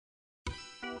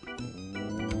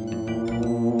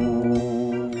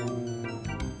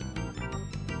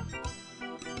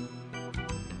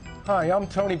Hi, I'm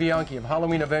Tony Bianchi of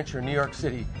Halloween Adventure in New York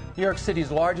City, New York City's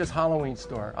largest Halloween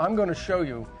store. I'm going to show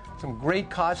you some great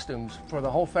costumes for the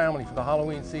whole family for the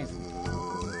Halloween season.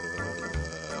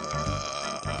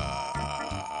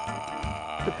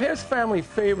 The past family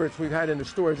favorites we've had in the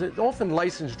stores, it's often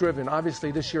license driven.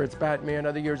 Obviously this year it's Batman,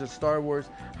 other years it's Star Wars,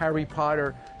 Harry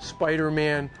Potter,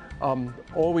 Spider-Man,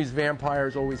 always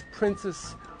vampires, always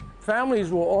princess.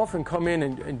 Families will often come in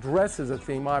and dress as a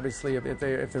theme, obviously, if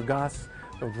they're goths.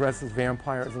 They'll dress as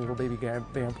vampires and little baby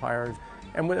vampires.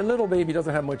 And when a little baby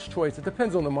doesn't have much choice, it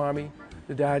depends on the mommy,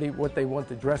 the daddy, what they want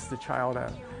to dress the child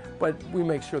as. But we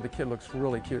make sure the kid looks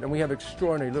really cute. And we have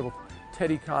extraordinary little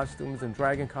teddy costumes and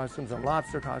dragon costumes and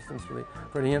lobster costumes for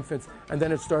the infants. And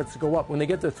then it starts to go up. When they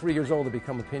get to 3 years old, they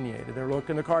become opinionated. They're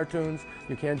looking at cartoons.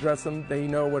 You can't dress them. They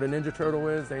know what a Ninja Turtle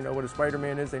is. They know what a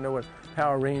Spider-Man is. They know what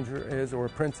Power Ranger is or a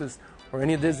princess or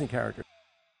any Disney character.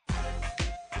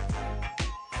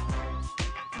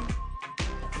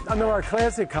 Under our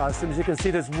classic costumes, you can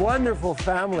see this wonderful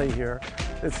family here.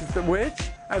 This is the witch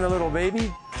and the little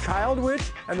baby child witch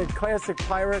and the classic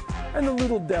pirate and the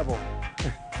little devil,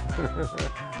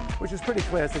 which is pretty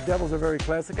classic. Devils are very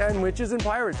classic, and witches and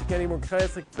pirates. You can't even more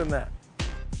classic than that.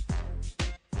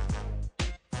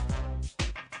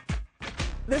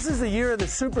 This is the year of the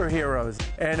superheroes,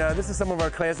 and this is some of our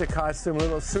classic costumes.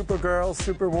 Little Supergirl,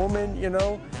 Superwoman, you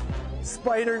know,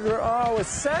 Spider-Girl. Oh, a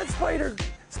sad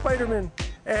Spider-Man.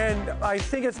 And I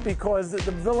think it's because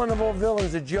the villain of all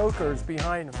villains, the Joker, is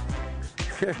behind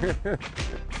him.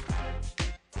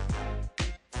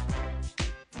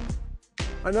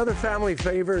 Another family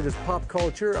favorite is pop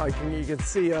culture. You can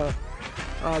see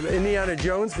Indiana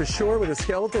Jones for sure, with a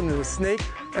skeleton and a snake.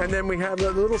 And then we have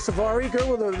the little Safari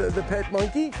girl with the pet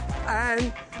monkey.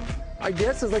 And I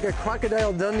guess it's like a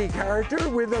Crocodile Dundee character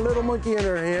with a little monkey in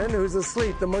her hand who's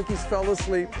asleep. The monkeys fell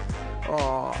asleep.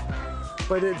 Aww.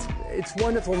 But it's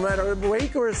wonderful. No matter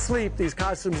awake or asleep, these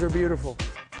costumes are beautiful.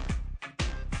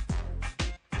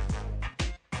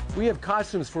 We have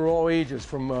costumes for all ages,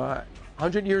 from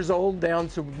 100 years old down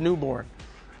to newborn.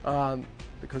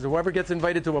 Because whoever gets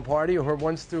invited to a party or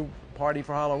wants to party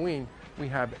for Halloween, we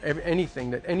have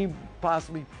anything that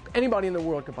anybody in the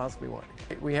world could possibly want.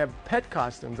 We have pet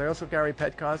costumes. I also carry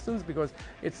pet costumes because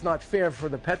it's not fair for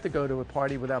the pet to go to a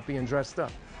party without being dressed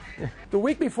up. The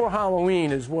week before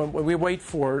Halloween is when we wait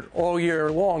for all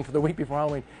year long for the week before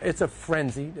Halloween. It's a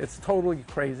frenzy. It's totally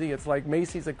crazy. It's like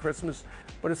Macy's at Christmas,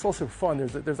 but it's also fun.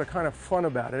 There's a kind of fun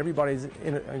about it. Everybody's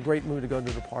in a great mood to go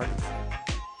to the parties.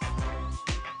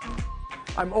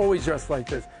 I'm always dressed like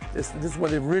this. This is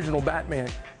one of the original Batman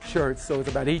shirts, so it's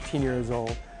about 18 years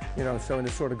old. You know, so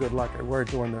it's sort of good luck. I wear it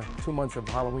during the 2 months of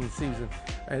Halloween season.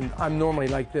 And I'm normally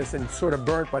like this and sort of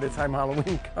burnt by the time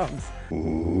Halloween comes.